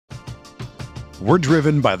We're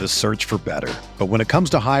driven by the search for better. But when it comes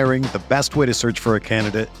to hiring, the best way to search for a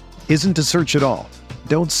candidate isn't to search at all.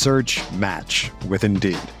 Don't search, match with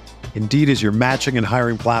Indeed. Indeed is your matching and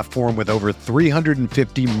hiring platform with over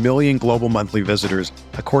 350 million global monthly visitors,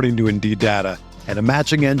 according to Indeed data, and a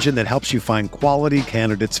matching engine that helps you find quality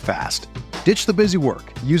candidates fast. Ditch the busy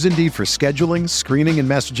work. Use Indeed for scheduling, screening, and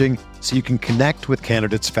messaging so you can connect with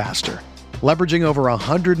candidates faster. Leveraging over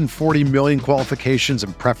 140 million qualifications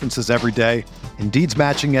and preferences every day, Indeed's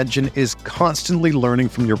matching engine is constantly learning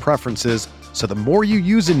from your preferences, so the more you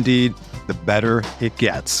use Indeed, the better it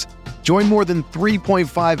gets. Join more than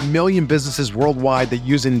 3.5 million businesses worldwide that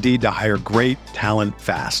use Indeed to hire great talent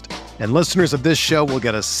fast. And listeners of this show will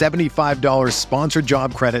get a $75 sponsored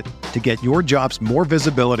job credit to get your jobs more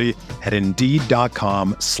visibility at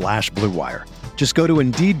Indeed.com/Blue Wire. Just go to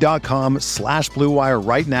Indeed.com/Blue Wire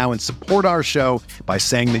right now and support our show by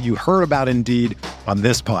saying that you heard about Indeed on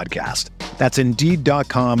this podcast. That's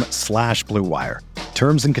Indeed.com/Blue Wire.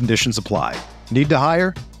 Terms and conditions apply. Need to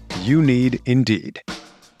hire? You need Indeed.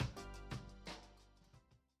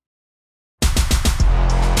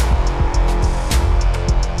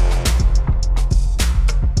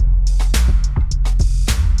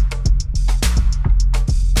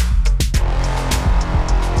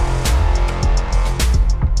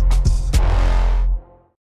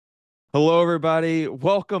 Hello, everybody.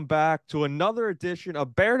 Welcome back to another edition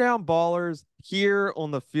of Bear Down Ballers here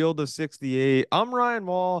on the Field of 68. I'm Ryan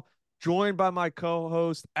Wall, joined by my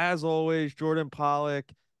co-host, as always, Jordan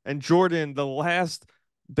Pollock. And Jordan, the last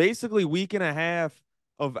basically week and a half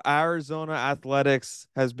of Arizona athletics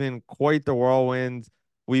has been quite the whirlwind.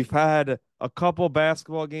 We've had a couple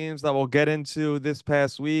basketball games that we'll get into this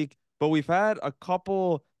past week, but we've had a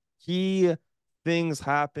couple key things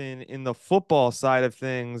happen in the football side of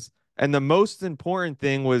things. And the most important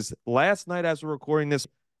thing was last night, as we're recording this,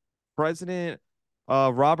 President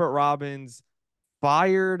Robert Robbins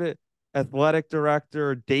fired athletic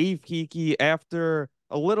director Dave Heeke after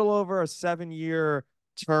a little over a 7-year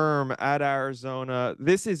term at Arizona.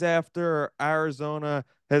 This is after Arizona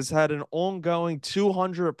has had an ongoing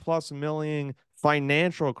 200+ million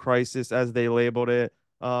financial crisis, as they labeled it.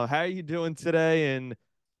 How are you doing today? And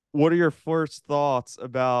what are your first thoughts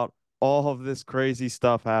about all of this crazy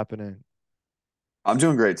stuff happening? I'm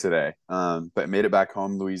doing great today. But made it back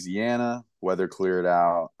home, Louisiana. Weather cleared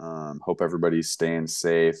out. Hope everybody's staying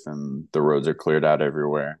safe and the roads are cleared out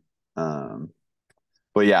everywhere.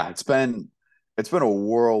 But yeah, it's been a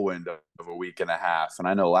whirlwind of a week and a half. And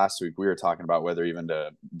I know last week we were talking about whether even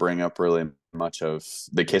to bring up really much of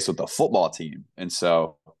the case with the football team. And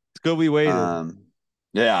so it's good we waited.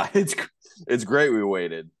 Yeah, it's great we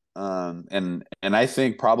waited. And I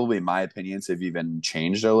think probably my opinions have even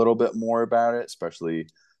changed a little bit more about it, especially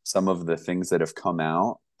some of the things that have come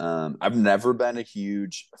out. I've never been a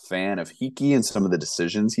huge fan of Heeke and some of the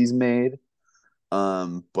decisions he's made.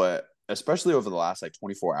 But especially over the last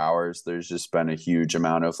 24 hours, there's just been a huge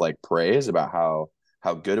amount of praise about how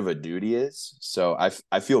good of a dude he is. So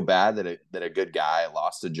I feel bad that a good guy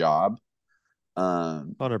lost a job.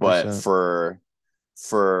 100%. But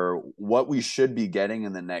for what we should be getting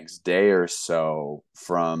in the next day or so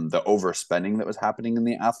from the overspending that was happening in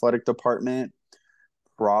the athletic department,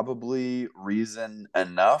 probably reason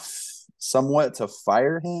enough somewhat to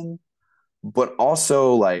fire him. But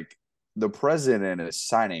also the president is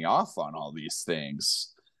signing off on all these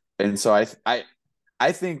things. And so I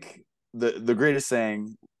think the greatest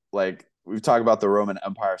saying, we've talked about the Roman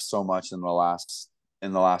Empire so much in the last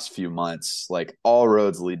few months, all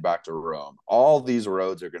roads lead back to Rome. All these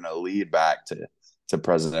roads are going to lead back to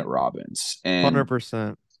President Robbins, and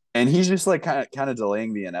 100%. And he's just kind of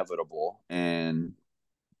delaying the inevitable. And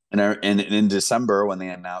in December, when they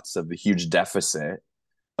announced of the huge deficit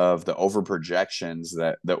of the over projections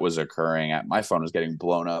that was occurring, my phone was getting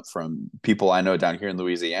blown up from people I know down here in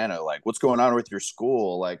Louisiana. What's going on with your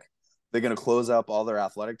school? They're going to close up all their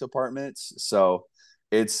athletic departments. So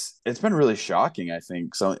it's been really shocking, I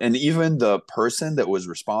think. So, and even the person that was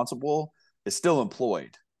responsible is still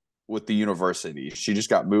employed with the university. She just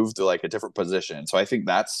got moved to a different position. So I think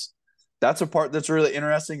that's a part that's really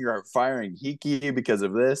interesting. You're firing Heeke because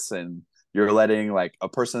of this, and you're letting a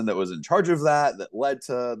person that was in charge of that led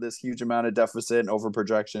to this huge amount of deficit and over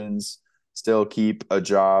projections still keep a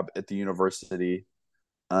job at the university.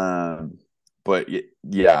 But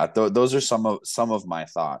yeah, those are some of my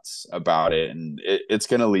thoughts about it, and it's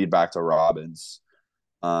going to lead back to Robbins.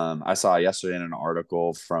 I saw yesterday in an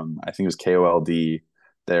article from, I think it was KOLD,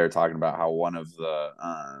 they're talking about how one of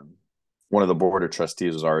the board of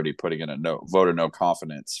trustees was already putting in a vote of no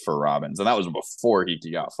confidence for Robbins, and that was before he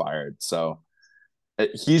got fired. So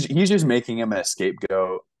He's just making him a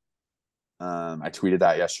scapegoat. I tweeted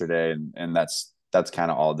that yesterday, and that's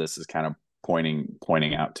kind of all this is kind of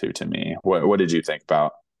pointing out to me. What did you think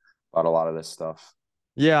about a lot of this stuff?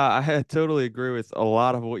 Yeah, I totally agree with a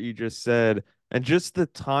lot of what you just said. And just the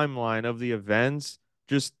timeline of the events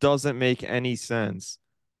just doesn't make any sense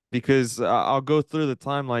because I'll go through the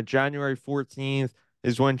timeline. January 14th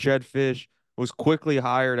is when Jed Fish was quickly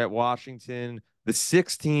hired at Washington. The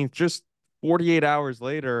 16th, just 48 hours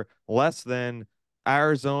later, less than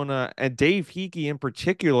Arizona and Dave Heeke in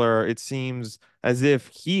particular, it seems as if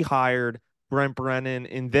he hired Brent Brennan.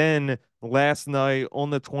 And then last night on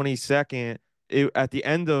the 22nd, at the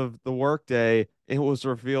end of the workday, it was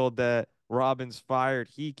revealed that Robbins fired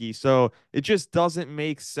Heeke. So it just doesn't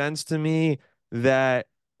make sense to me that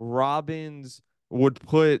Robbins would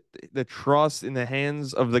put the trust in the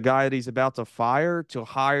hands of the guy that he's about to fire to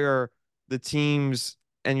hire the team's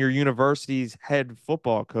and your university's head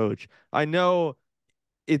football coach. I know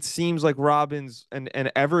it seems like Robbins and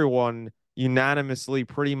everyone unanimously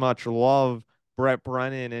pretty much love Brett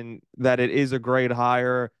Brennan and that it is a great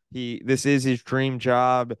hire. This is his dream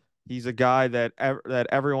job. He's a guy that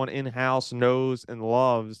everyone in house knows and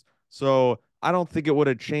loves. So I don't think it would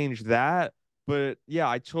have changed that. But yeah,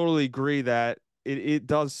 I totally agree that it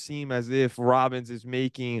does seem as if Robbins is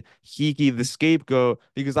making Heeke the scapegoat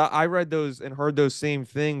because I read those and heard those same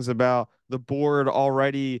things about the board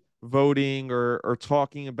already voting or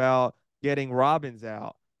talking about getting Robbins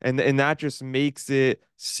out. And that just makes it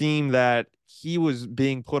seem that he was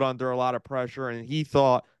being put under a lot of pressure and he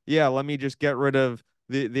thought, yeah, let me just get rid of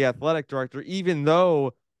the athletic director, even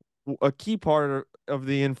though a key part of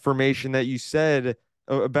the information that you said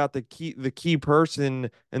about the key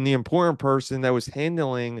person and the important person that was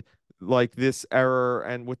handling like this error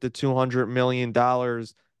and with the $200 million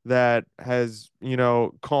that has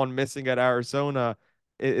gone missing at Arizona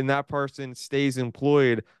and that person stays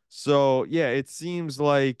employed. So yeah, it seems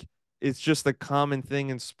like it's just a common thing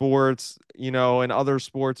in sports, in other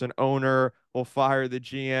sports, an owner will fire the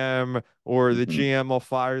GM or the Mm-hmm. GM will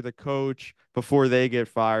fire the coach before they get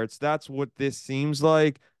fired. So that's what this seems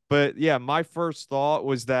like. But yeah, my first thought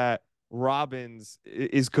was that Robbins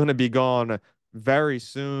is going to be gone very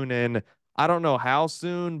soon. And I don't know how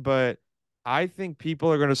soon, but I think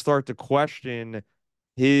people are going to start to question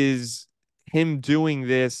his him doing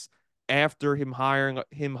this after him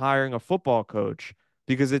hiring a football coach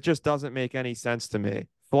because it just doesn't make any sense to me.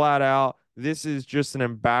 Flat out, this is just an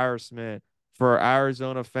embarrassment for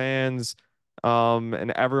Arizona fans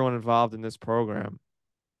and everyone involved in this program.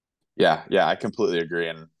 Yeah, I completely agree,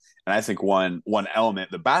 and I think one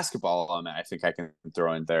element, the basketball element, I think I can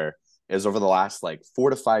throw in there is over the last like 4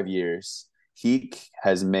 to 5 years, Heek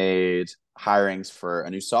has made hirings for a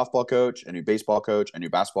new softball coach, a new baseball coach, a new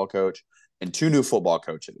basketball coach, and two new football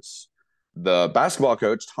coaches. The basketball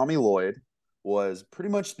coach, Tommy Lloyd, was pretty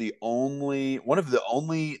much the only one of the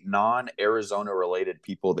only non-Arizona related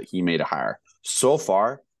people that he made a hire. So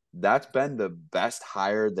far, that's been the best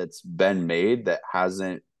hire that's been made that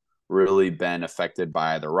hasn't really been affected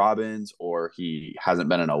by the Robbins or he hasn't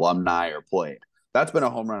been an alumni or played. That's been a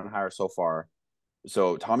home run hire so far.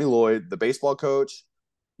 So Tommy Lloyd, the baseball coach,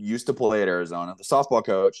 used to play at Arizona. The softball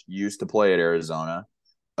coach used to play at Arizona.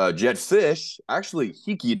 Jet Fish, actually,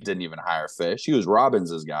 Heeke didn't even hire Fish. He was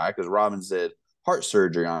Robbins's guy because Robbins did heart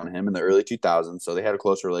surgery on him in the early 2000s, so they had a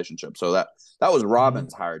close relationship. So that was Mhm.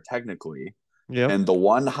 Robbins' hire technically, Yep. and the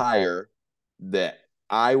one hire that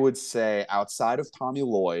I would say outside of Tommy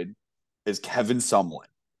Lloyd is Kevin Sumlin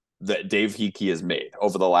that Dave Heeke has made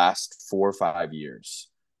over the last 4 or 5 years.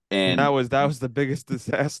 That And was that was the biggest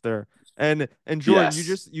disaster. And Jordan, you yes,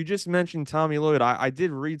 just you just mentioned Tommy Lloyd. I did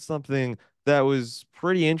read something that was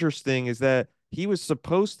pretty interesting is that he was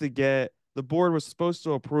supposed to get the board was supposed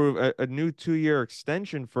to approve a new 2-year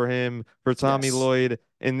extension for him for Tommy yes, Lloyd,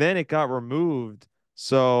 and then it got removed.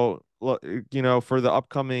 So for the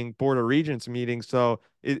upcoming Board of Regents meeting. So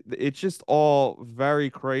it's just all very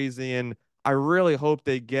crazy. And I really hope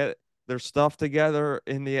they get their stuff together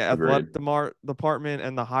in the agreed. athletic department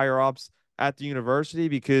and the higher ups at the university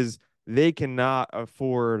because they cannot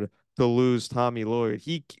afford to lose Tommy Lloyd.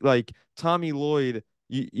 Tommy Lloyd,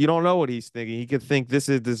 you don't know what he's thinking. He could think this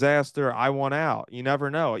is a disaster. I want out. You never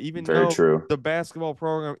know. Even Very though true. the basketball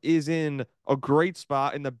program is in a great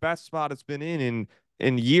spot in the best spot it's been in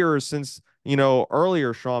years since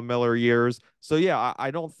earlier Sean Miller years. So yeah,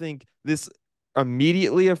 I don't think this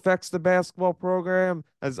immediately affects the basketball program,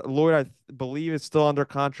 as Lloyd, believe, is still under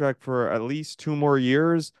contract for at least 2 more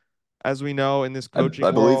years, as we know in this I coaching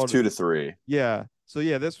believe world. 2 to 3. Yeah. So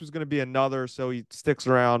yeah, this was going to be another. So he sticks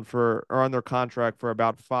around for or under contract for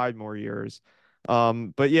about 5 more years.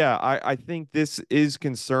 But yeah, I think this is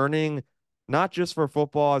concerning, not just for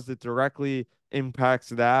football as it directly impacts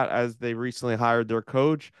that as they recently hired their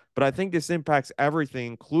coach, but I think this impacts everything,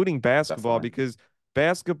 including basketball, Definitely. because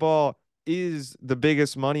basketball is the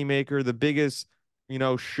biggest moneymaker, the biggest,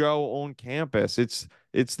 show on campus.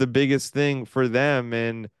 It's the biggest thing for them.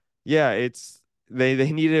 And yeah,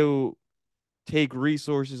 they need to take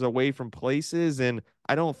resources away from places, and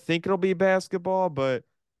I don't think it'll be basketball, but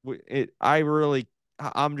I really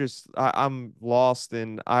I'm lost,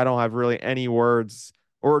 and I don't have really any words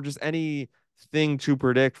or just anything to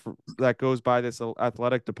predict that goes by this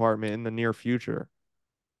athletic department in the near future.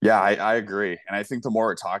 Yeah, I agree. And I think the more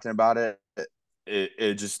we're talking about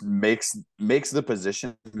it just makes the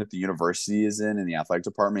position that the university is in the athletic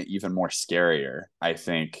department even more scarier, I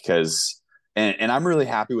think, because and I'm really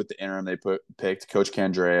happy with the interim they picked, Coach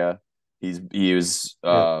Candrea. He was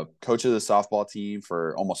Yeah. coach of the softball team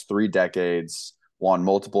for almost 3 decades, won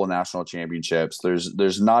multiple national championships.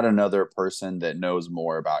 There's not another person that knows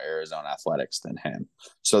more about Arizona athletics than him.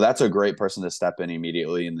 So that's a great person to step in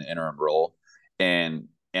immediately in the interim role. And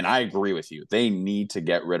I agree with you. They need to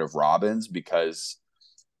get rid of Robbins because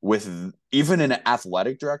with even an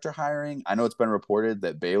athletic director hiring, I know it's been reported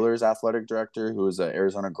that Baylor's athletic director, who is an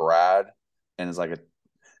Arizona grad and is like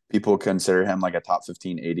people consider him like a top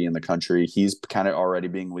 15 80 in the country. He's kind of already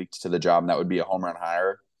being leaked to the job, and that would be a home run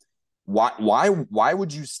hire. Why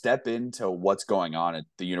would you step into what's going on at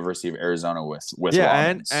the University of Arizona with Yeah,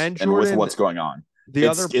 and Robbins and and with Jordan, what's going on? the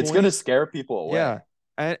other It's going to point, scare people away. yeah,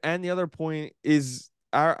 and the other point is,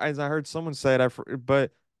 as I heard someone say it,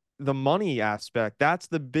 but the money aspect, that's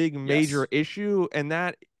the big major Yes, issue, and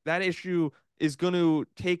that issue is going to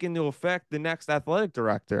take into effect the next athletic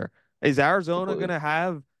director. Is Arizona going completely. to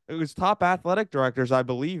have it was top athletic directors, I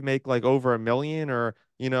believe, make like over 1 million, or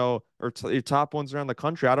top ones around the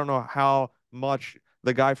country. I don't know how much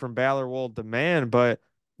the guy from Baylor will demand, but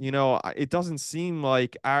it doesn't seem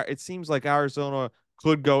like it seems like Arizona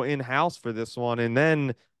could go in house for this one. And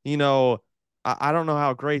then, you know, I don't know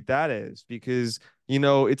how great that is because,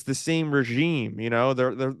 it's the same regime,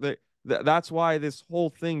 that's why this whole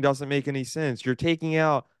thing doesn't make any sense. You're taking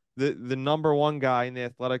out the number one guy in the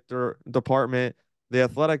athletic department, the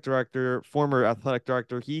athletic director, former athletic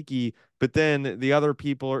director Heeke, but then the other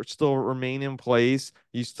people are still remain in place.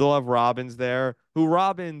 You still have Robbins there, who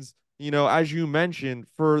Robbins, as you mentioned,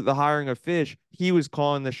 for the hiring of Fish, he was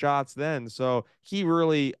calling the shots then. So he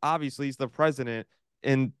really, obviously, he's the president.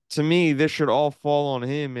 And to me, this should all fall on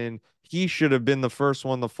him, and he should have been the first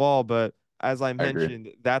one to fall. But as I I agree. mentioned,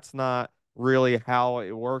 that's not really how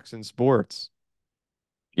it works in sports.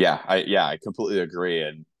 Yeah, I completely agree,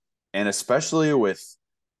 and especially with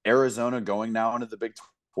Arizona going now into the Big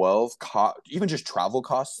 12, even just travel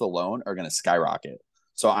costs alone are going to skyrocket.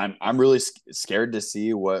 So I'm really scared to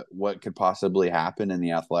see what could possibly happen in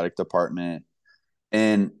the athletic department,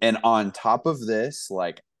 and on top of this,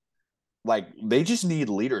 like they just need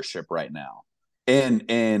leadership right now,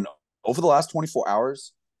 and over the last 24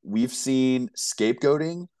 hours, we've seen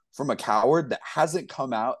scapegoating from a coward that hasn't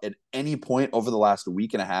come out at any point over the last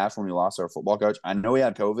week and a half when we lost our football coach. I know he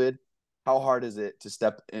had COVID. How hard is it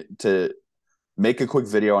to make a quick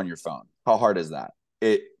video on your phone? How hard is that?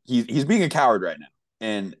 He's being a coward right now,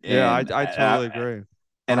 and Yeah, I, and I and totally I, agree.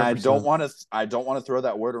 and I don't 100%. want to throw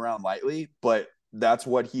that word around lightly, but that's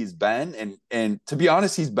what he's been, and to be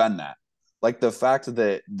honest, he's been that. Like the fact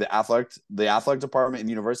that the athletic department in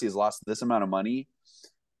the university has lost this amount of money,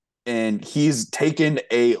 and he's taken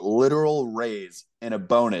a literal raise and a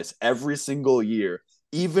bonus every single year,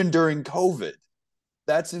 even during COVID.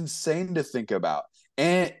 That's insane to think about.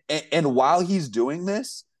 And while he's doing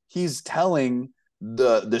this, he's telling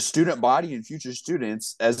the student body and future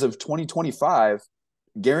students, as of 2025,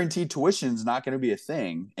 guaranteed tuition is not going to be a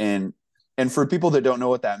thing. And for people that don't know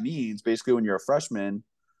what that means, basically when you're a freshman,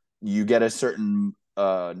 you get a certain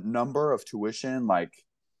number of tuition, like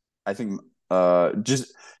I think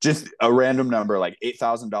just a random number, like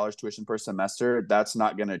 $8,000 tuition per semester. That's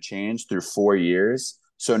not going to change through 4 years.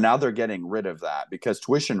 So now they're getting rid of that because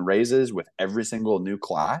tuition raises with every single new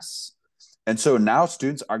class. And so now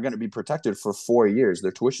students are going to be protected for 4 years.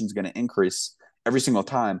 Their tuition is going to increase every single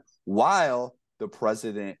time while the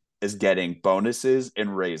president is getting bonuses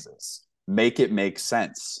and raises. Make it make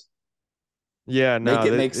sense. Yeah, Make no,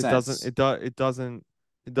 it that make sense. it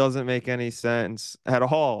doesn't make any sense at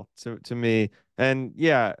all to me. And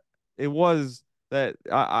yeah, it was that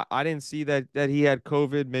I didn't see that he had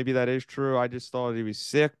COVID. Maybe that is true. I just thought he was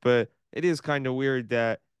sick, but it is kind of weird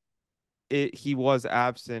that he was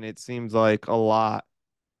absent. It seems like a lot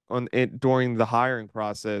on it during the hiring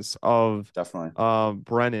process of Definitely.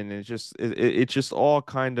 Brennan. It's just all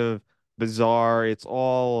kind of bizarre. It's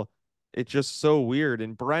just so weird.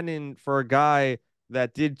 And Brennan, for a guy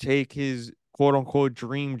that did take his quote unquote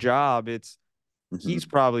dream job, Hmm.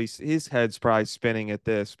 his head's probably spinning at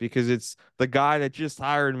this because it's the guy that just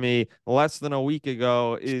hired me less than a week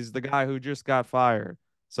ago is the guy who just got fired.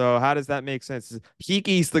 So how does that make sense?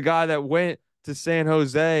 Heeke's the guy that went to San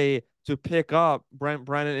Jose to pick up Brent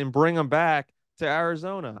Brennan and bring him back to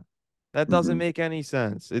Arizona. That doesn't Hmm. make any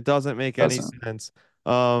sense. It doesn't make any Doesn't. sense.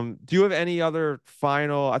 Do you have any other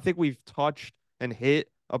final? I think we've touched and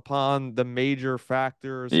hit upon the major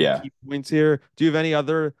factors and Yeah. key points here. Do you have any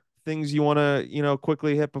other things you want to,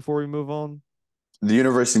 quickly hit before we move on? The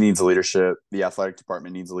university needs leadership. The athletic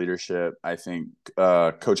department needs leadership. I think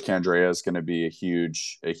Coach Candrea is going to be a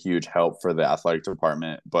huge help for the athletic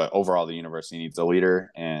department. But overall, the university needs a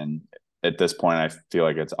leader. And at this point, I feel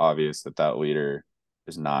like it's obvious that that leader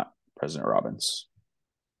is not President Robbins.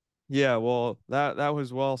 Yeah, well, that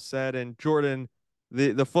was well said. And Jordan,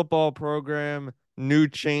 the football program, new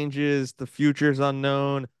changes, the future's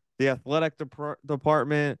unknown. The athletic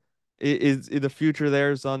department the future there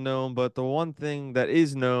is unknown. But the one thing that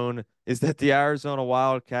is known is that the Arizona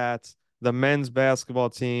Wildcats, the men's basketball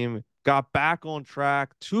team, got back on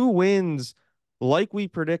track. 2 wins, like we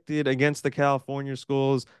predicted against the California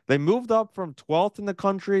schools. They moved up from 12th in the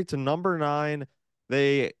country to number 9.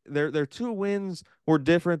 Their 2 wins were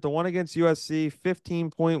different. The one against USC,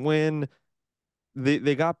 15-point win.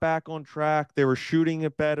 They got back on track. They were shooting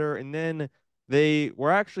it better, and then they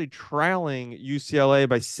were actually trailing UCLA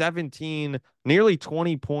by 17, nearly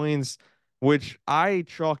 20 points, which I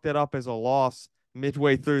chalked it up as a loss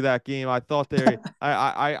midway through that game. I thought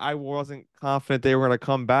I wasn't confident they were going to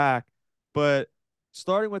come back, but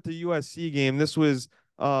starting with the USC game, this was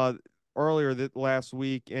earlier that last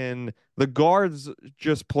week, and the guards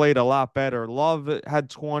just played a lot better. Love had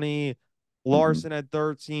 20. Mm-hmm. Larson had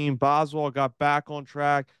 13. Boswell got back on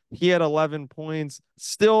track. He had 11 points.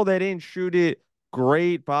 Still, they didn't shoot it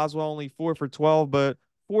great. Boswell only 4 for 12, but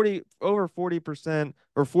 40%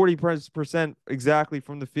 or 40% exactly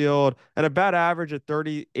from the field, and about average at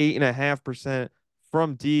 38.5%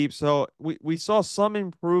 from deep. So we saw some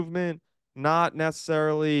improvement, not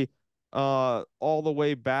necessarily all the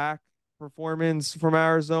way back performance from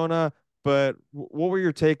Arizona. But what were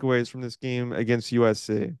your takeaways from this game against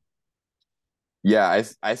USC? Yeah,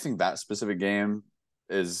 I think that specific game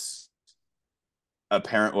is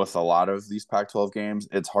apparent with a lot of these Pac-12 games.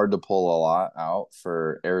 It's hard to pull a lot out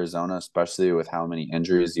for Arizona, especially with how many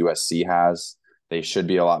injuries USC has. They should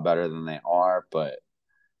be a lot better than they are, but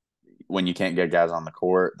when you can't get guys on the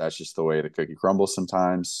court, that's just the way the cookie crumbles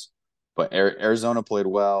sometimes. But Arizona played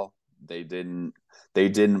well. They didn't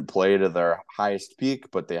play to their highest peak,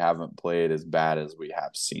 but they haven't played as bad as we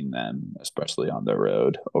have seen them, especially on the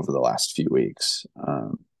road over the last few weeks.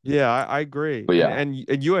 Yeah, I agree. But And, yeah,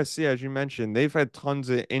 and USC, as you mentioned, they've had tons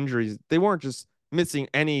of injuries. They weren't just missing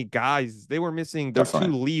any guys; they were missing their two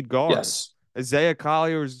definitely. lead guards. Yes. Isaiah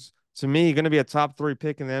Collier's, to me, going to be a top 3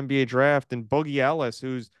 pick in the NBA draft, and Boogie Ellis,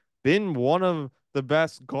 who's been one of the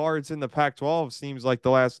best guards in the Pac-12, seems like the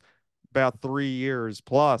last about 3 years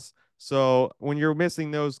plus. So when you're missing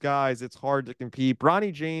those guys, it's hard to compete.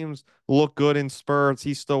 Bronny James looked good in spurts.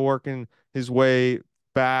 He's still working his way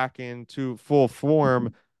back into full form.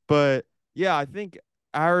 Mhm. But yeah, I think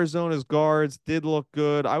Arizona's guards did look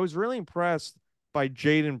good. I was really impressed by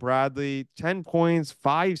Jaden Bradley. 10 points,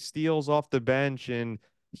 5 steals off the bench, and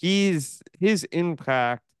his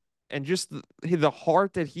impact and just the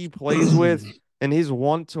heart that he plays with and his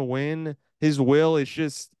want to win, his will is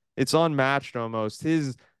just it's unmatched almost.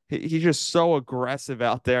 He's just so aggressive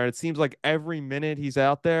out there. And it seems like every minute he's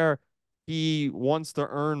out there, he wants to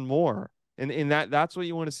earn more. And that's what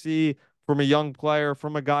you want to see from a young player,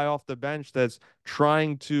 from a guy off the bench that's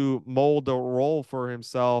trying to mold a role for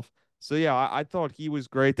himself. So yeah, I thought he was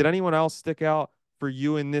great. Did anyone else stick out for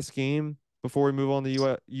you in this game before we move on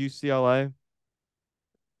to UCLA?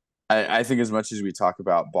 I think as much as we talk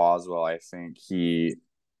about Boswell, I think he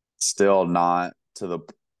still not to the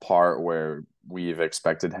part where we've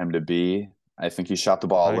expected him to be. I think he shot the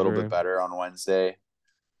ball I a little agree. bit better on Wednesday,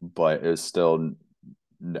 but it's still.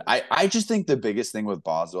 I just think the biggest thing with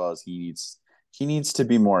Boswell is he needs to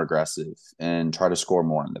be more aggressive and try to score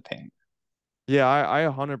more in the paint. Yeah, I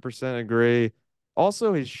 100% agree.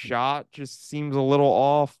 Also, his shot just seems a little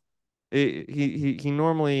off. He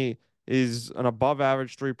normally is an above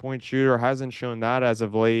average 3-point shooter, hasn't shown that as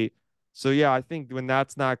of late. So yeah, I think when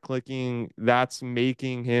that's not clicking, that's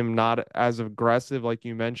making him not as aggressive, like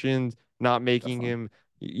you mentioned, not making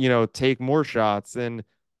Definitely. him, take more shots. And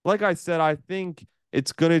like I said, I think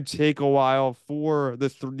it's going to take a while for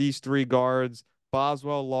these three guards,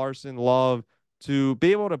 Boswell, Larson, Love, to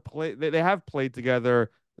be able to play. They have played together,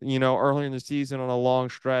 early in the season on a long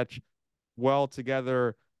stretch, well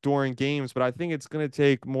together during games, but I think it's going to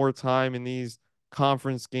take more time in these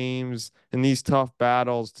conference games and these tough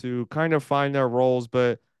battles to kind of find their roles.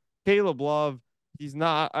 But Caleb Love, he's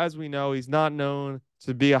not, as we know, he's not known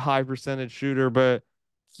to be a high percentage shooter, but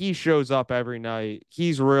he shows up every night.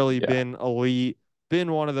 He's really Yeah, been elite,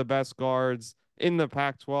 been one of the best guards in the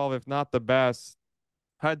Pac-12, if not the best.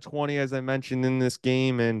 Had 20, as I mentioned, in this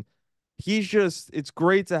game. And it's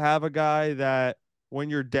great to have a guy that when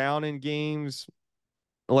you're down in games,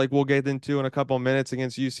 like we'll get into in a couple of minutes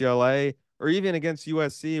against UCLA or even against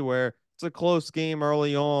USC, where it's a close game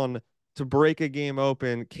early on to break a game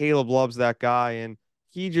open. Caleb loves that guy, and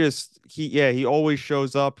he always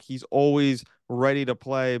shows up. He's always ready to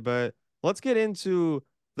play. But let's get into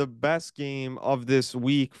the best game of this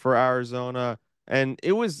week for Arizona. And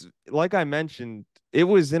it was, like I mentioned, it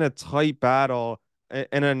was in a tight battle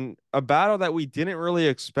and a battle that we didn't really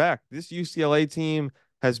expect. This UCLA team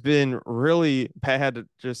has been really bad,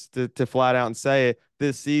 just to flat out and say it,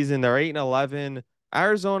 this season. They're 8-11.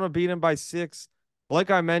 Arizona beat them by 6. Like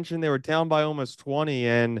I mentioned, they were down by almost 20.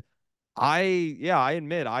 And I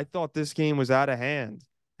admit, I thought this game was out of hand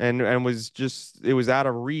and it was out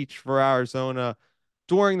of reach for Arizona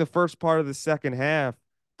during the first part of the second half.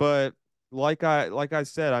 But like I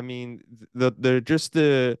said, I mean,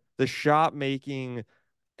 the shot making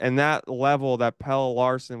and that level that Pelle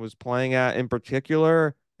Larson was playing at in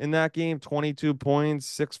particular in that game, 22 points,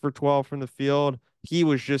 6 for 12 from the field. He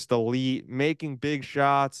was just elite, making big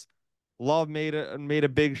shots. Love made a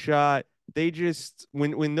big shot. They just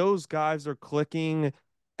when those guys are clicking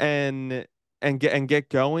and get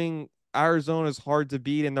going, Arizona's hard to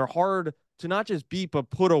beat, and they're hard to not just beat but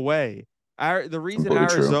put away. The reason completely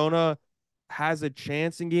true. Arizona has a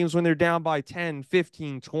chance in games when they're down by 10,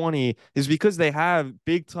 15, 20 is because they have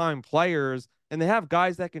big time players and they have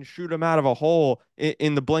guys that can shoot them out of a hole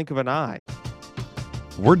in the blink of an eye.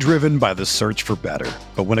 We're driven by the search for better.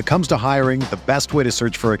 But when it comes to hiring, the best way to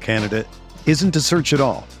search for a candidate isn't to search at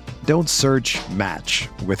all. Don't search, match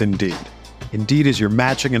with Indeed. Indeed is your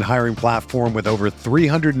matching and hiring platform with over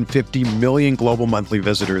 350 million global monthly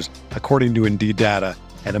visitors, according to Indeed data,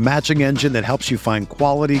 and a matching engine that helps you find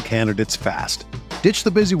quality candidates fast. Ditch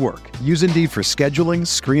the busy work. Use Indeed for scheduling,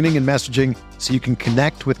 screening, and messaging so you can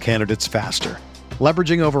connect with candidates faster.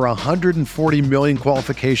 Leveraging over 140 million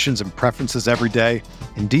qualifications and preferences every day,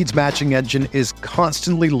 Indeed's matching engine is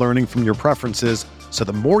constantly learning from your preferences, so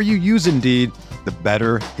the more you use Indeed, the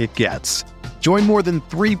better it gets. Join more than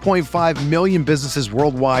 3.5 million businesses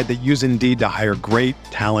worldwide that use Indeed to hire great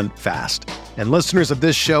talent fast. And listeners of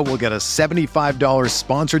this show will get a $75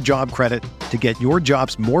 sponsored job credit to get your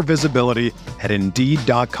jobs more visibility at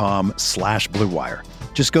Indeed.com/Blue Wire.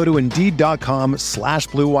 Just go to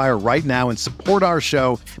Indeed.com/Blue Wire right now and support our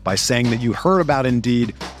show by saying that you heard about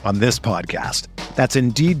Indeed on this podcast. That's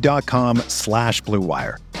Indeed.com/Blue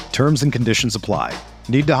Wire. Terms and conditions apply.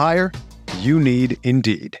 Need to hire? You need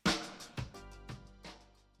Indeed.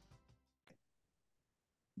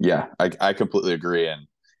 Yeah, I completely agree. And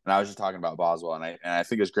I was just talking about Boswell, and I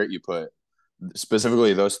think it's great you put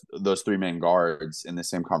specifically those three main guards in the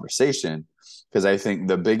same conversation, because I think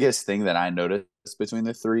the biggest thing that I noticed between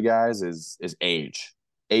the three guys is age.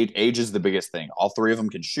 Age is the biggest thing. All three of them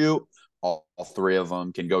can shoot. All three of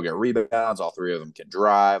them can go get rebounds. All three of them can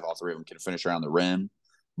drive. All three of them can finish around the rim.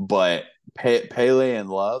 But Pele and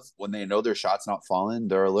Love, when they know their shot's not falling,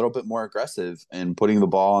 they're a little bit more aggressive in putting the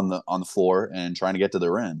ball on the floor and trying to get to the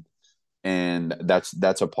rim. And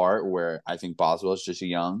that's a part where I think Boswell is just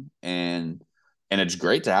young, and it's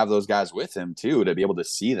great to have those guys with him too, to be able to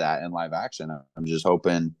see that in live action. I'm just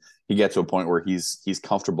hoping he gets to a point where he's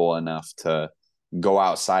comfortable enough to go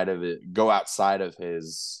outside of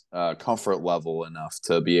his comfort level enough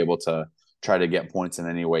to be able to try to get points in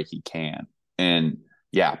any way he can. And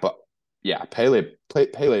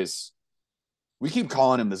Pele's, we keep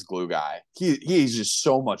calling him this glue guy. He's just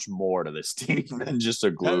so much more to this team than just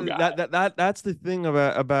a glue guy. That's the thing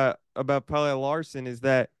about Pelle Larson, is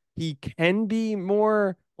that he can be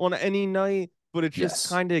more on any night, but it's just Yes.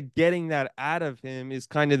 kind of getting that out of him is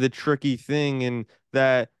kind of the tricky thing. And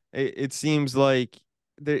that it seems like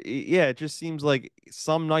it just seems like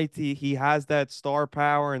some nights he has that star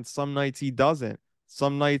power and some nights he doesn't.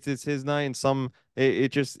 Some nights it's his night and some it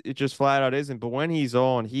just flat out isn't. But when he's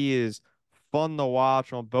on, he is fun to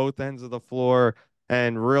watch on both ends of the floor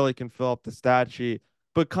and really can fill up the stat sheet.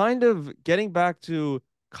 But kind of getting back to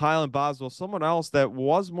Kylan Boswell. Someone else that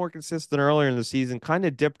was more consistent earlier in the season kind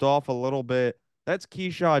of dipped off a little bit. That's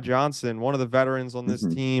Keyshawn Johnson, one of the veterans on this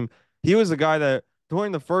Mhm. team. He was the guy that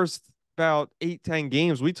during the first about 8, 10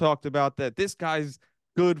 games, we talked about that this guy's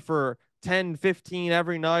good for 10, 15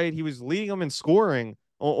 every night. He was leading them in scoring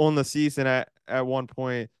on the season at one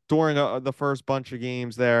point during the first bunch of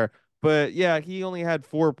games there. But yeah, he only had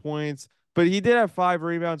 4 points, but he did have 5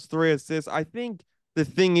 rebounds, 3 assists. I think the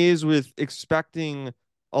thing is with expecting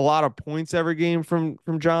a lot of points every game from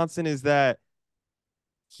Johnson is that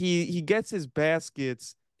he gets his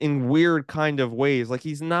baskets in weird kind of ways. Like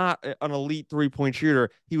he's not an elite 3-point shooter.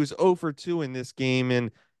 He was 0 for 2 in this game,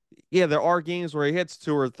 and yeah, there are games where he hits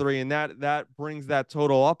 2 or 3, and that brings that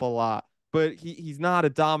total up a lot. But he's not a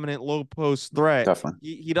dominant low post threat.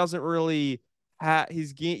 Definitely. He doesn't really have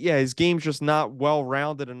his game. Yeah, his game's just not well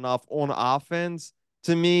rounded enough on offense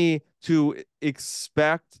to me to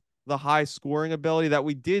expect the high scoring ability that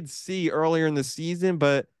we did see earlier in the season.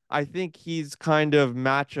 But I think he's kind of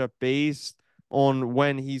matchup based on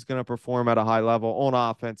when he's going to perform at a high level on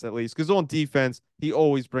offense, at least. Because on defense, he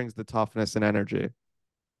always brings the toughness and energy.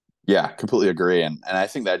 Yeah, completely agree. And I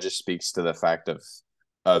think that just speaks to the fact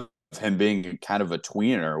of him being kind of a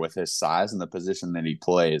tweener with his size and the position that he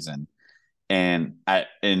plays. And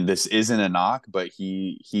this isn't a knock, but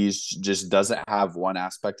he's just doesn't have one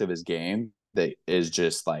aspect of his game that is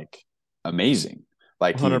just like amazing.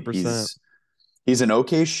 Like 100%. he's an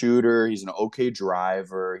okay shooter, he's an okay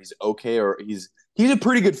driver, he's okay, or he's a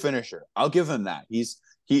pretty good finisher. I'll give him that. He's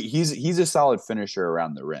a solid finisher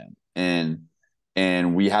around the rim.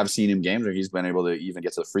 And we have seen him games where he's been able to even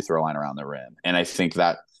get to the free throw line around the rim. And I think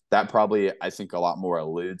that probably, I think, a lot more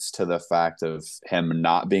alludes to the fact of him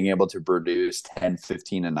not being able to produce 10,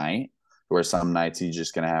 15 a night, where some nights he's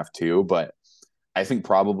just going to have two. But I think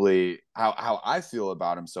probably how I feel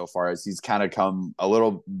about him so far is he's kind of come a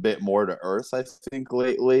little bit more to earth, I think,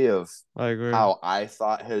 lately, of I agree. how I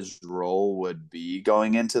thought his role would be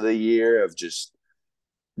going into the year, of just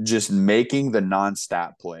making the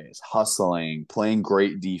non-stat plays, hustling, playing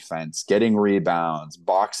great defense, getting rebounds,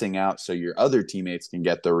 boxing out so your other teammates can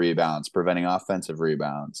get the rebounds, preventing offensive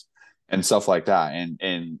rebounds and stuff like that.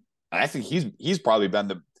 And I think he's probably been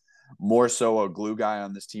the more so a glue guy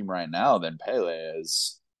on this team right now than Pele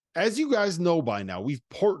is. As you guys know by now, we've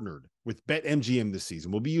partnered with BetMGM this season.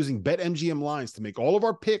 We'll be using BetMGM lines to make all of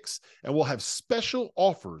our picks, and we'll have special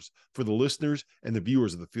offers for the listeners and the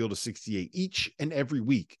viewers of the Field of 68 each and every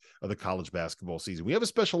week of the college basketball season. We have a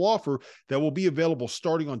special offer that will be available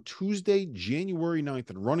starting on Tuesday, January 9th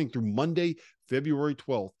and running through Monday, February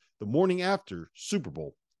 12th, the morning after Super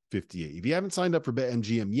Bowl 58. If you haven't signed up for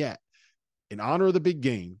BetMGM yet, in honor of the big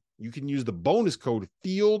game, you can use the bonus code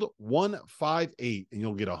FIELD158 and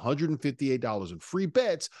you'll get $158 in free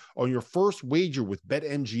bets on your first wager with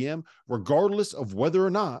BetMGM, regardless of whether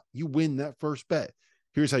or not you win that first bet.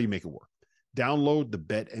 Here's how you make it work. Download the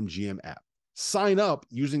BetMGM app. Sign up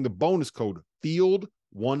using the bonus code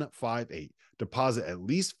FIELD158. Deposit at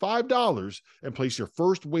least $5 and place your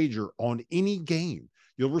first wager on any game.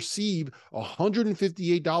 You'll receive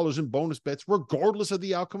 $158 in bonus bets regardless of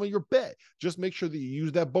the outcome of your bet. Just make sure that you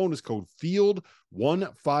use that bonus code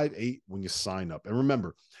FIELD158 when you sign up. And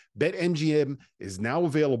remember, BetMGM is now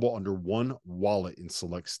available under one wallet in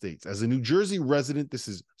select states. As a New Jersey resident, this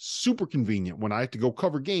is super convenient when I have to go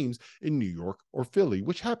cover games in New York or Philly,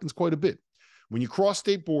 which happens quite a bit. When you cross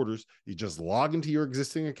state borders, you just log into your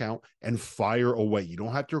existing account and fire away. You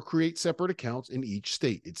don't have to create separate accounts in each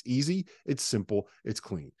state. It's easy, it's simple, it's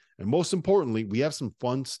clean. And most importantly, we have some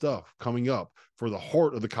fun stuff coming up for the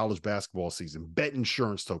heart of the college basketball season. Bet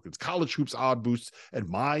insurance tokens, college hoops odd boosts, and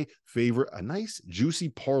my favorite, a nice juicy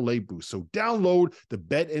parlay boost. So download the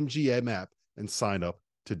BetMGM app and sign up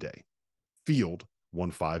today. Field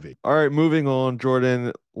 158. All right, moving on,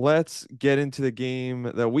 Jordan. Let's get into the game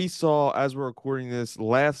that we saw as we're recording this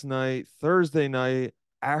last night, Thursday night.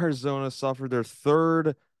 Arizona suffered their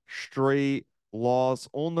third straight loss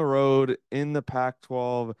on the road in the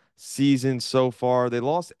Pac-12 season so far. They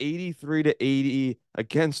lost 83-80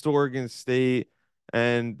 against Oregon State,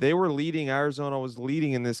 and they were leading. Arizona was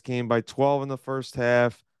leading in this game by 12 in the first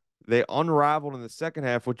half. They unraveled in the second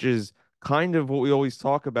half, which is kind of what we always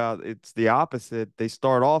talk about. It's the opposite. They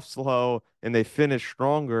start off slow and they finish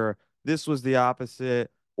stronger. This was the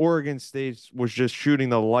opposite. Oregon State was just shooting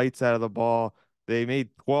the lights out of the ball. They made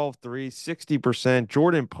 12 threes, 60%.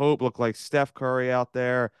 Jordan Pope looked like Steph Curry out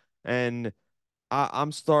there. And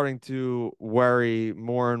I'm starting to worry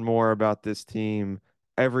more and more about this team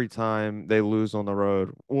every time they lose on the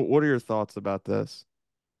road. What are your thoughts about this?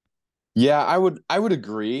 Yeah, I would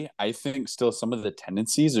agree. I think still some of the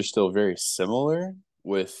tendencies are still very similar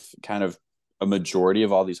with kind of a majority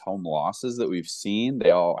of all these home losses that we've seen.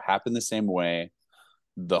 They all happen the same way.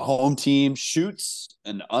 The home team shoots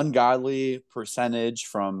an ungodly percentage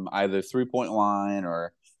from either 3-point line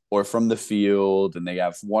or from the field, and they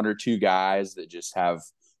have one or two guys that just have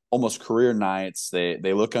almost career nights.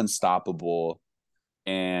 They look unstoppable,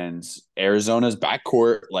 and Arizona's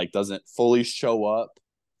backcourt like doesn't fully show up.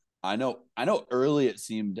 I know early it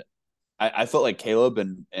seemed I felt like Caleb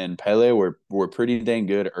and Pele were pretty dang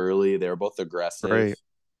good early. They were both aggressive. Right.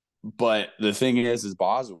 But the thing is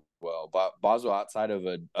Boswell. Boswell outside of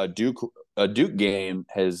a Duke game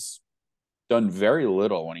has done very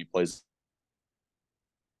little when he plays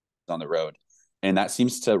on the road, and that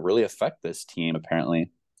seems to really affect this team.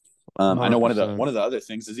 Apparently, I know one of 100%. the other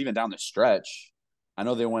things is even down the stretch. I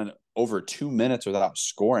know they went over 2 minutes without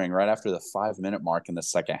scoring right after the 5-minute mark in the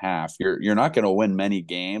second half. You're not going to win many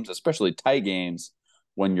games, especially tight games,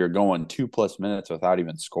 when you're going 2+ minutes without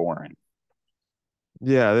even scoring.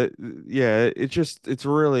 Yeah, it's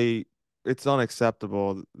really it's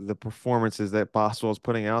unacceptable the performances that Boswell's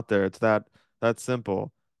putting out there. It's that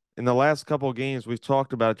simple. In the last couple of games we've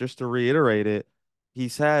talked about, just to reiterate it,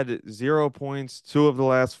 he's had 0 points 2 of the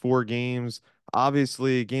last 4 games.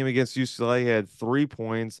 Obviously, a game against UCLA he had 3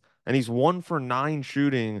 points, and he's 1 for 9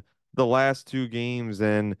 shooting the last 2 games.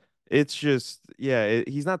 And it's just,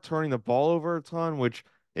 he's not turning the ball over a ton, which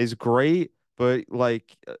is great. But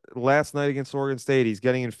like last night against Oregon State, he's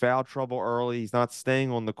getting in foul trouble early. He's not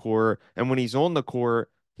staying on the court, and when he's on the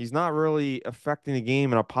court, he's not really affecting the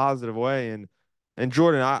game in a positive way. And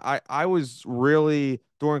Jordan, I was really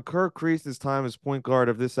during Kirk Crease's time as point guard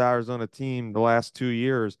of this Arizona team the last 2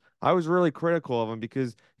 years. I was really critical of him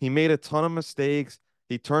because he made a ton of mistakes.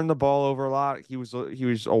 He turned the ball over a lot. He was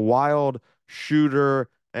a wild shooter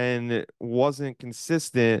and wasn't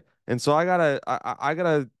consistent. And so I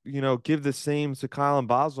gotta give the same to Kylan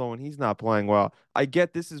Boswell when he's not playing well. I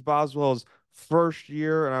get this is Boswell's first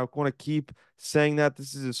year, and I want to keep saying that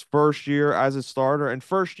this is his first year as a starter and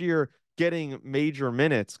first year getting major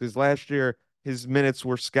minutes because last year his minutes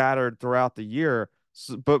were scattered throughout the year.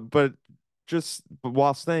 So, but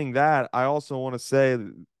while saying that, I also want to say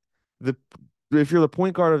the if you're the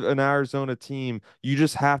point guard of an Arizona team, you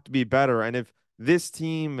just have to be better. And if this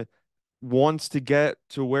team wants to get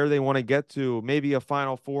to where they want to get to, maybe a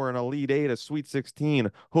Final Four, an Elite Eight, a Sweet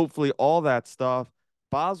 16, hopefully all that stuff,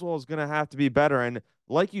 Boswell is going to have to be better. And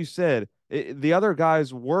like you said, the other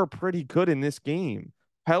guys were pretty good in this game.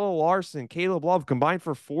 Pella Larson, Caleb Love combined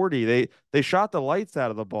for 40. They shot the lights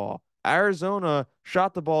out of the ball. Arizona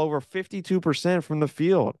shot the ball over 52% from the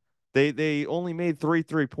field. They only made 3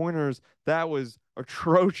 3-pointers. That was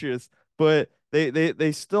atrocious, but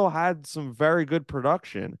they still had some very good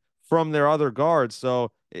production from their other guards.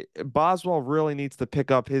 So Boswell really needs to pick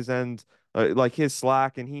up his end, like his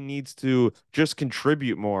slack, and he needs to just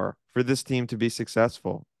contribute more for this team to be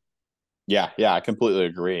successful. Yeah, I completely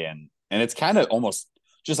agree. And it's kind of almost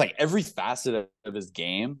just like every facet of his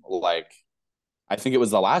game. Like I think it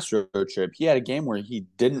was the last road trip. He had a game where he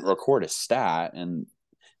didn't record a stat, and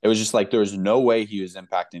it was just like there was no way he was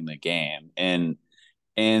impacting the game. And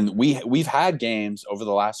we've had games over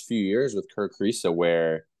the last few years with Kirk Kriisa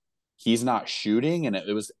where he's not shooting, and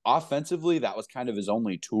it was offensively that was kind of his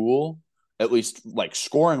only tool, at least like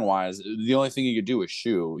scoring wise. The only thing he could do was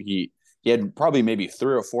shoot. He had probably maybe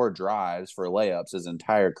 3 or 4 drives for layups his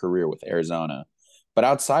entire career with Arizona. But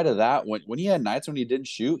outside of that, when he had nights when he didn't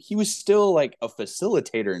shoot, he was still like a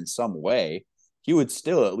facilitator in some way. He would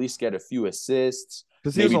still at least get a few assists,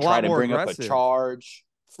 Because he was maybe a try lot to more bring up a aggressive. charge.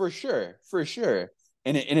 For sure.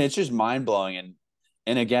 And it's just mind blowing.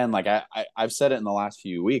 And again, like I've said it in the last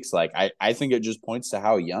few weeks, like I think it just points to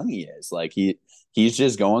how young he is. Like he's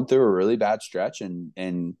just going through a really bad stretch,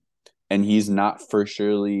 and he's not for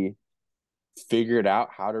surely figured out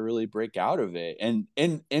how to really break out of it.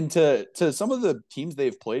 And to some of the teams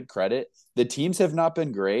they've played credit, the teams have not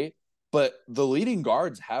been great, but the leading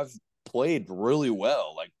guards have played really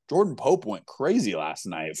well. Like Jordan Pope went crazy last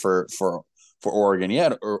night for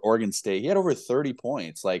Oregon. Or Oregon State. He had over 30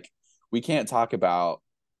 points. Like we can't talk about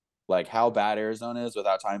like how bad Arizona is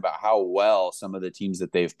without talking about how well some of the teams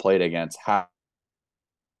that they've played against have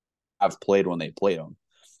played when they played them.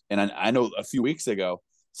 And I know a few weeks ago,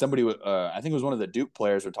 somebody, I think it was one of the Duke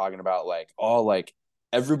players, were talking about like, oh, like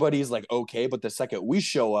everybody's like okay, but the second we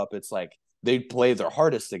show up, it's like they play their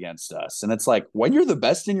hardest against us. And it's like when you're the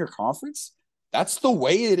best in your conference, that's the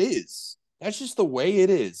way it is. That's just the way it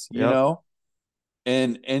is, you Yep. know.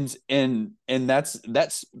 And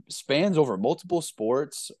that spans over multiple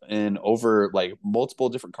sports and over like multiple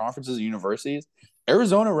different conferences and universities.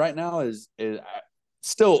 Arizona right now is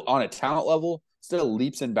still on a talent level still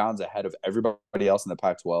leaps and bounds ahead of everybody else in the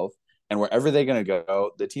Pac-12. And wherever they're going to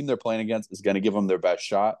go, the team they're playing against is going to give them their best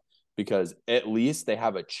shot because at least they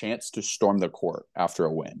have a chance to storm the court after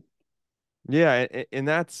a win. Yeah, and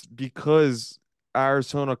that's because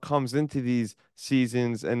Arizona comes into these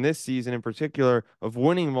seasons, and this season in particular, of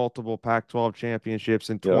winning multiple Pac-12 championships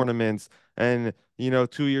and Yep. tournaments. And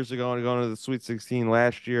 2 years ago and going to the Sweet 16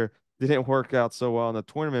 last year didn't work out so well in the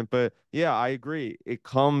tournament. But yeah, I agree.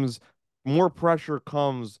 More pressure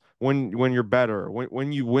comes when you're better.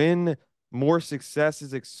 When you win, more success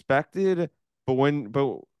is expected.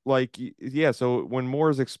 But like, yeah, so when more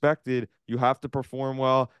is expected, you have to perform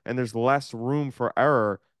well, and there's less room for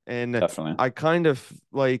error. And Definitely. I kind of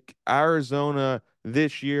like Arizona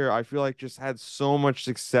this year, I feel like just had so much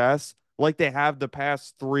success, like they have the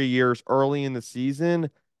past 3 years early in the season.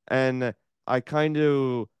 And I kind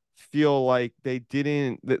of feel like they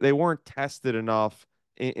weren't tested enough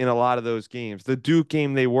in a lot of those games. The Duke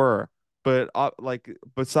game, they were, but like,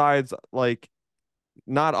 besides, like,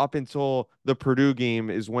 not up until the Purdue game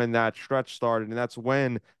is when that stretch started, and that's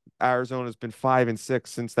when Arizona's been 5-6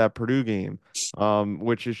 since that Purdue game,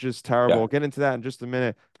 which is just terrible. Yeah. I'll get into that in just a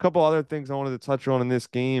minute. A couple other things I wanted to touch on in this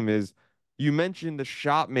game is you mentioned the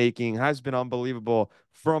shot making has been unbelievable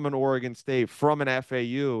from an Oregon State, from an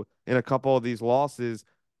FAU in a couple of these losses,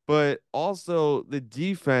 but also the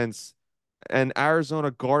defense and Arizona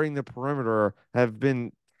guarding the perimeter have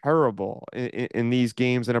been terrible in these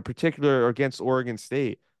games, and in particular against Oregon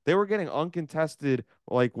State. They were getting uncontested,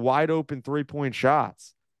 like wide open 3-point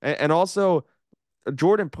shots. And also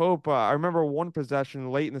Jordan Pope, I remember one possession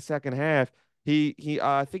late in the second half.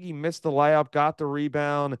 I think he missed the layup, got the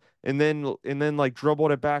rebound, and then like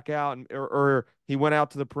dribbled it back out, or he went out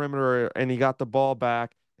to the perimeter and he got the ball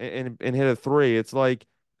back and hit a three. It's like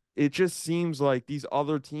it just seems like these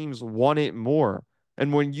other teams want it more.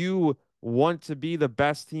 And when you want to be the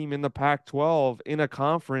best team in the Pac-12 in a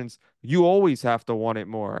conference, you always have to want it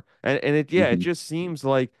more. And it Mhm. just seems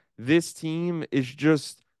like this team is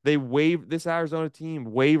just this Arizona team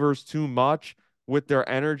wavers too much with their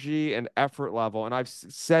energy and effort level. And I've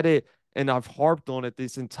said it and I've harped on it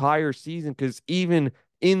this entire season because even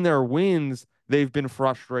in their wins, they've been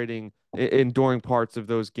frustrating during parts of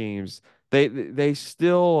those games. They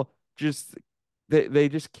still just they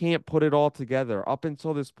just can't put it all together. Up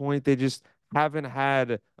until this point, they just haven't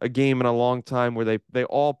had a game in a long time where they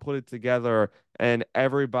all put it together and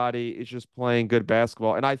everybody is just playing good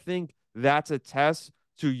basketball. And I think that's a test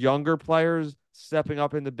to younger players stepping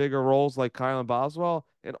up into bigger roles like Kylan Boswell,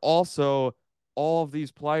 and also all of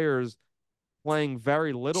these players playing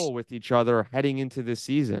very little with each other heading into this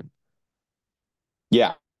season.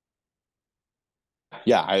 Yeah.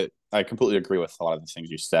 Yeah. I completely agree with a lot of the things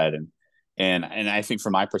you said. And I think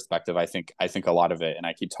from my perspective, I think a lot of it, and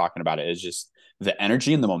I keep talking about it, is just the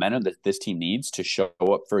energy and the momentum that this team needs to show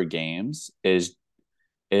up for games is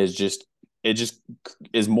just it just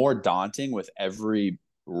is more daunting with every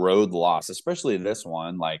road loss, especially this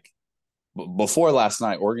one. Like before last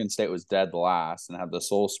night, Oregon State was dead last and had the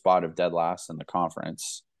sole spot of dead last in the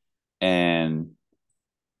conference. And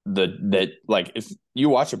like if you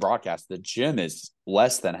watch a broadcast, the gym is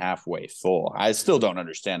less than halfway full. I still don't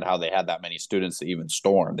understand how they had that many students to even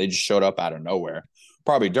storm. They just showed up out of nowhere,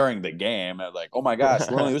 probably during the game. And like, oh my gosh,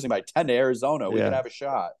 we're only losing by 10 to Arizona. We could Yeah. have a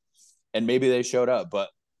shot. And maybe they showed up, but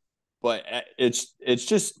it's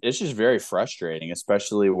just very frustrating,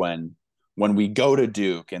 especially when we go to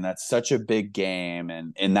Duke and that's such a big game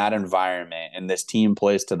and in that environment and this team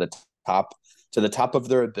plays top to the top of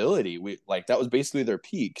their ability. We like that was basically their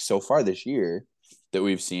peak so far this year that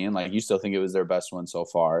we've seen. Like you still think it was their best one so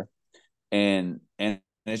far, and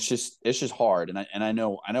it's just hard. And I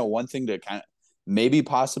know one thing to kind of maybe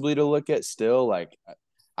possibly to look at still, like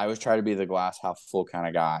I always try to be the glass half full kind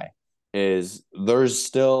of guy, is there's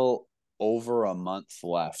still over a month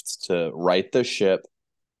left to right the ship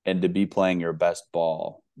and to be playing your best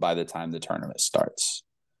ball by the time the tournament starts.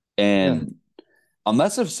 Yeah. And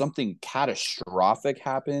unless if something catastrophic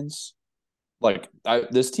happens, like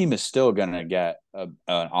this team is still gonna get an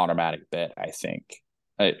automatic bid, I think.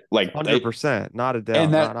 Like they 100%. Not a doubt.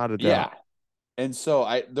 and that Not a yeah, doubt. and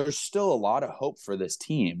so there's still a lot of hope for this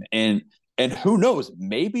team, and who knows,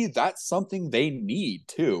 maybe that's something they need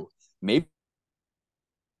too. Maybe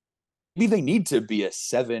they need to be a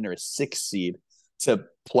 7 or a 6 seed to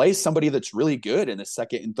play somebody that's really good in the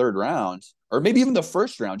second and third round, or maybe even the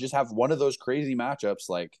first round. Just have one of those crazy matchups.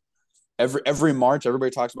 Like every March,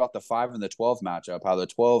 everybody talks about the 5 and the 12 matchup. How the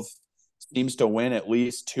 12 seems to win at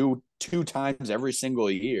least two times every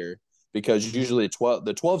single year, because Mhm. usually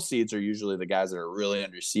the 12 seeds are usually the guys that are really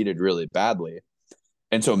underseeded really badly.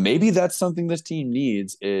 And so maybe that's something this team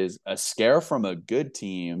needs, is a scare from a good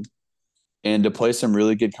team and to play some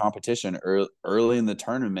really good competition early in the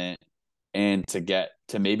tournament, and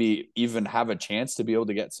to maybe even have a chance to be able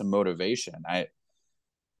to get some motivation. I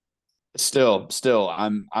still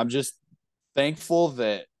I'm just thankful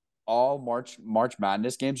that all March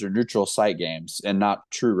Madness games are neutral site games and not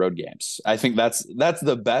true road games. I think that's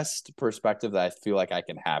the best perspective that I feel like I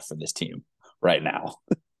can have for this team right now.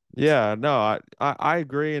 Yeah, no, I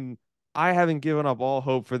agree, and I haven't given up all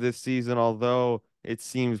hope for this season, although it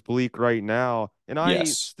seems bleak right now. And I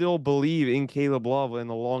Yes, still believe in Caleb Love in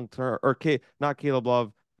the long term, or not Caleb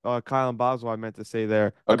Love, Kylan Boswell, I meant to say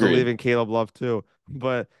there. I believe agreed. in Caleb Love too.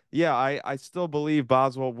 But yeah, I still believe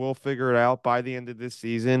Boswell will figure it out by the end of this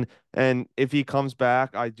season. And if he comes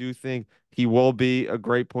back, I do think he will be a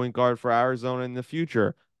great point guard for Arizona in the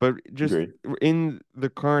future. But just Agreed. in the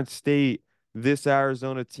current state, this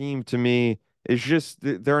Arizona team to me is just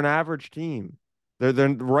they're an average team. They're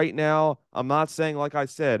right now. I'm not saying, like I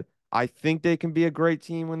said, I think they can be a great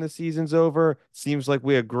team when the season's over. Seems like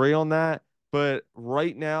we agree on that. But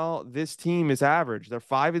right now, this team is average. They're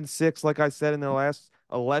 5-6, like I said, in their last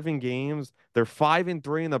 11 games. They're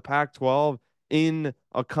 5-3 in the Pac-12 in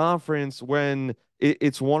a conference when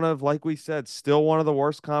it's one of, like we said, still one of the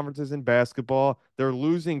worst conferences in basketball. They're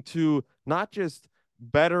losing to not just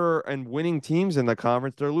better and winning teams in the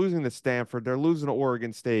conference. They're losing to Stanford. They're losing to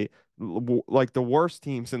Oregon State, like the worst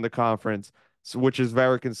teams in the conference, so, which is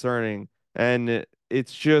very concerning. And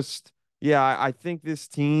it's just, yeah, I think this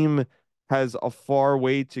team has a far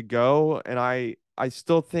way to go. And I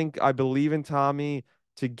still think I believe in Tommy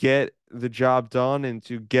to get the job done and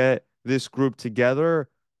to get this group together.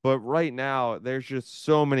 But right now, there's just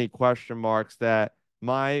so many question marks that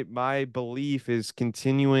my belief is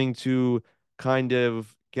continuing to kind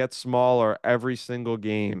of get smaller every single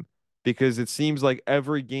game because it seems like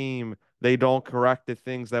every game they don't correct the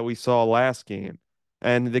things that we saw last game.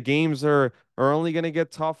 And the games are only going to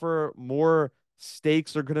get tougher. More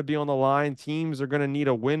stakes are going to be on the line. Teams are going to need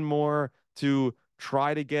to win more to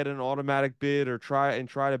try to get an automatic bid or try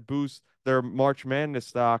to boost their March Madness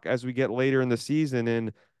stock as we get later in the season.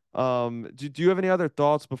 And do you have any other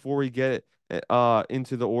thoughts before we get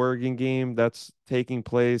into the Oregon game that's taking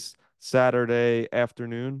place Saturday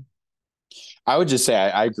afternoon? I would just say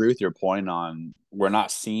I agree with your point on we're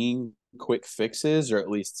not seeing quick fixes or at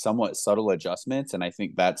least somewhat subtle adjustments, and I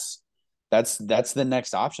think that's the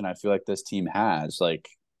next option I feel like this team has. Like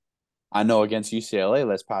I know against UCLA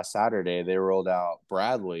this past Saturday, they rolled out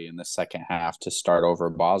Bradley in the second half to start over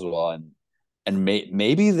Boswell, and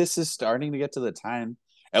maybe this is starting to get to the time,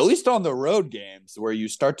 at least on the road games, where you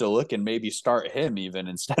start to look and maybe start him even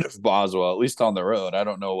instead of Boswell, at least on the road. I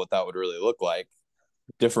don't know what that would really look like.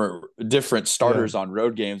 Different Yeah. starters on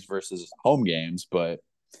road games versus home games, but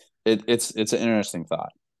it's an interesting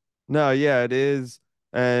thought. No, yeah, it is.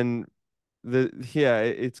 And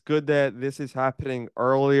it's good that this is happening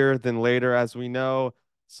earlier than later, as we know.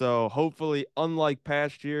 So hopefully, unlike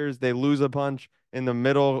past years, they lose a bunch in the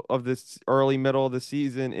middle of this early middle of the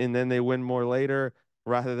season, and then they win more later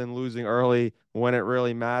rather than losing early when it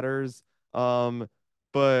really matters. Um,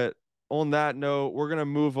 but on that note, we're gonna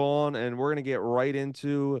move on and we're gonna get right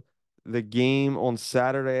into the game on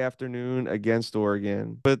Saturday afternoon against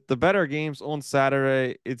Oregon. But the better games on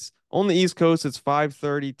Saturday, it's on the East Coast, it's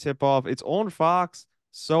 5:30 tip-off. It's on Fox,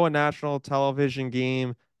 so a national television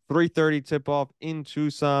game, 3:30 tip-off in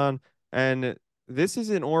Tucson. And this is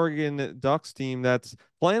an Oregon Ducks team that's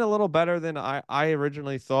playing a little better than I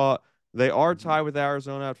originally thought. They are tied with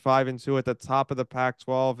Arizona at 5-2 at the top of the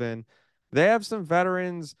Pac-12, and they have some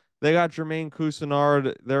veterans. They got Jermaine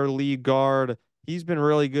Cousinard, their lead guard. He's been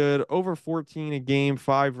really good, over 14 a game,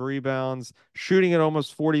 5 rebounds, shooting at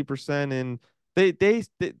almost 40%. And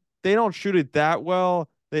they don't shoot it that well.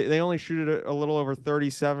 They only shoot it a little over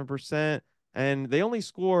 37%, and they only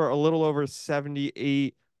score a little over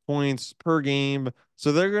 78 points per game.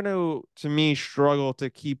 So they're going to me, struggle to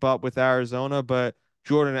keep up with Arizona. But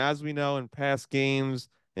Jordan, as we know in past games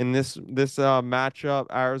in this matchup,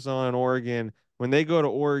 Arizona and Oregon, when they go to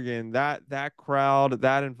Oregon, that crowd,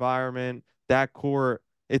 that environment, that court,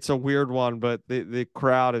 it's a weird one, but the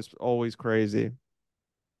crowd is always crazy.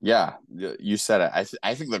 Yeah, you said it.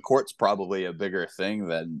 I think the court's probably a bigger thing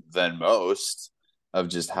than most of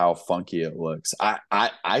just how funky it looks.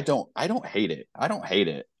 I don't hate it. I don't hate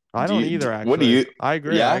it. I don't either, What do actually. you? I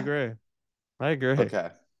agree. I Yeah. agree. I agree. Okay.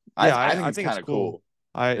 Yeah, I think I it's think it's kind of cool. cool.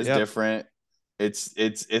 I It's Yep. different.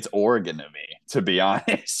 It's Oregon to me, to be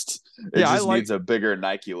honest. It Yeah, I just like needs a bigger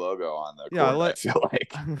Nike logo on the yeah, I court, I like feel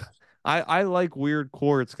like. I like weird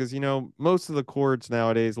courts because most of the courts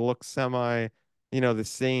nowadays look semi the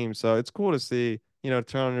same. So it's cool to see, turn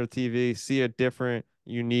on your TV, see a different,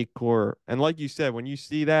 unique core. And like you said, when you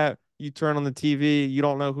see that, you turn on the TV, you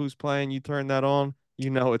don't know who's playing, you turn that on,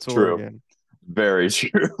 it's True. Oregon. Very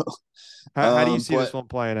true. How do you see this But one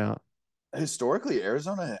playing out? historically,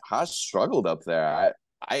 Arizona has struggled up there.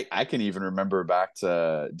 I can even remember back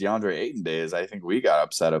to DeAndre Ayton days. I think we got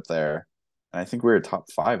upset up there. And I think we were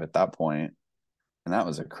top 5 at that point, and that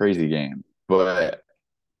was a crazy game. But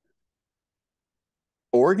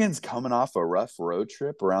Oregon's coming off a rough road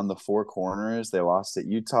trip around the four corners. They lost at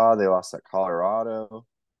Utah, they lost at Colorado.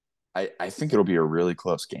 I think it'll be a really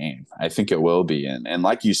close game. I think it will be. And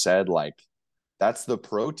like you said, like that's the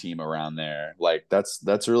pro team around there. Like that's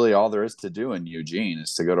really all there is to do in Eugene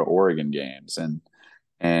is to go to Oregon games.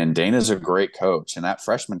 And Dana's a great coach, and that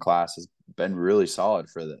freshman class has been really solid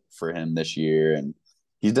for him this year. And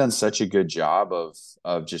he's done such a good job of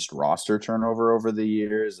just roster turnover over the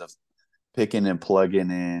years, of picking and plugging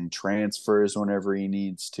in transfers whenever he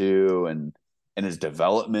needs to, and his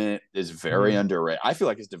development is very Mhm. underrated. I feel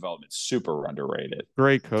like his development's super underrated.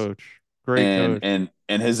 Great coach. Great And coach. and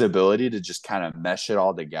and his ability to just kind of mesh it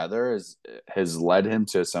all together has led him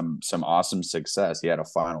to some awesome success. He had a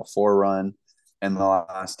Final Four run in the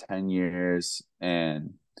last 10 years,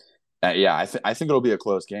 and yeah, I think it'll be a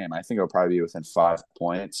close game. I think it'll probably be within 5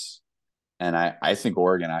 points, and I think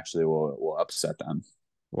Oregon actually will upset them.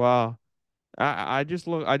 Wow. I just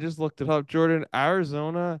looked it up, Jordan.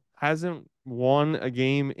 Arizona hasn't won a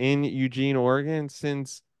game in Eugene, Oregon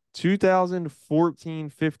since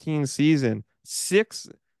 2014-15 season. Six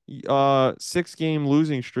game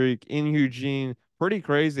losing streak in Eugene. Pretty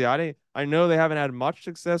crazy. I know they haven't had much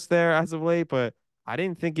success there as of late, but I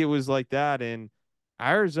didn't think it was like that. And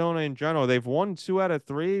Arizona in general, they've won 2 out of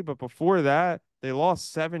 3, but before that, they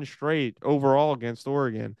lost 7 straight overall against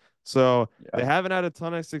Oregon. So they Yeah, haven't had a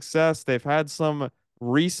ton of success. They've had some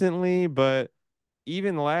recently, but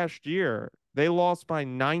even last year, they lost by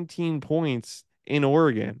 19 points in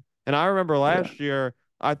Oregon. And I remember yeah. last year,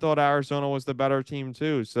 I thought Arizona was the better team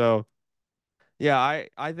too. So, yeah,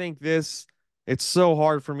 I think it's so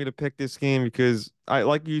hard for me to pick this game because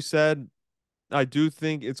like you said, I do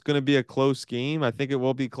think it's going to be a close game. I think it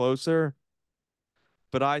will be closer,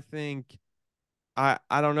 but I think I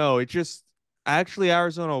don't know. It just actually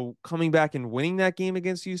Arizona coming back and winning that game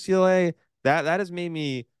against UCLA, that has made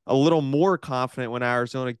me a little more confident when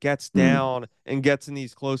Arizona gets Mm. down and gets in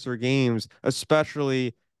these closer games,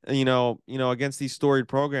 especially against these storied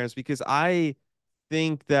programs because I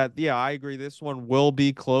think that yeah, I agree this one will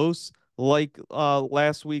be close like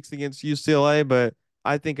last week's against UCLA, but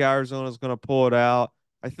I think Arizona's going to pull it out.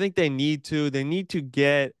 I think they need to. They need to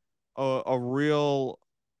get a real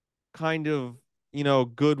kind of,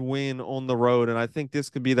 good win on the road. And I think this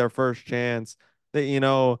could be their first chance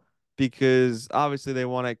that, because obviously they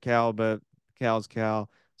won at Cal, but Cal's Cal.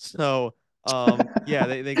 So, yeah,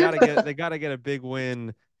 they gotta get a big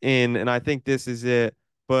win in, and I think this is it.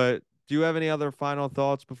 But do you have any other final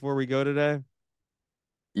thoughts before we go today?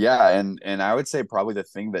 Yeah, and I would say probably the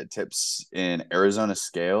thing that tips in Arizona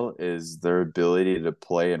scale is their ability to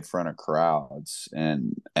play in front of crowds,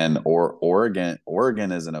 and Oregon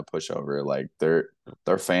isn't a pushover. Like their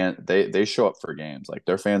fan they show up for games. Like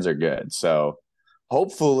their fans are good. So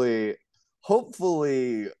hopefully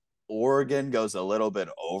hopefully Oregon goes a little bit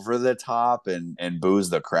over the top and boos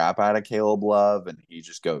the crap out of Caleb Love, and he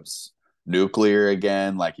just goes nuclear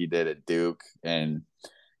again like he did at Duke. And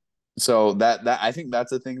so that I think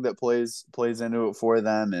that's a thing that plays into it for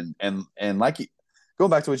them. And like going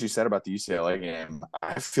back to what you said about the UCLA game,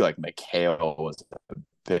 I feel like McHale was a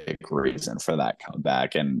big reason for that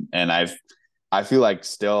comeback. And I feel like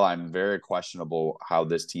still I'm very questionable how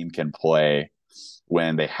this team can play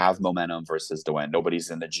when they have momentum versus when nobody's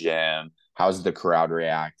in the gym. How's the crowd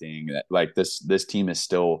reacting? Like this team is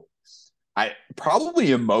still, I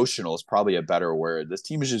probably emotional is probably a better word. This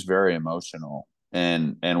team is just very emotional,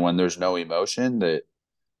 and when there's no emotion, that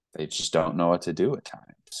they just don't know what to do at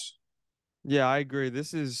times. Yeah, I agree.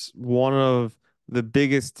 This is one of the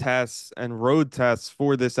biggest tests and road tests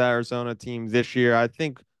for this Arizona team this year. I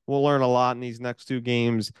think we'll learn a lot in these next 2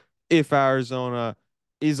 games if Arizona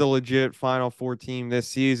is a legit Final Four team this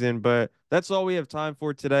season. But that's all we have time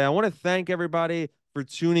for today. I want to thank everybody for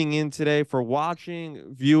tuning in today, for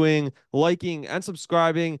watching, viewing, liking, and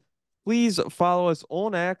subscribing. Please follow us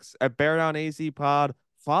on X at Bear Down AZ Pod.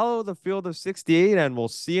 Follow the Field of 68, and we'll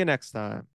see you next time.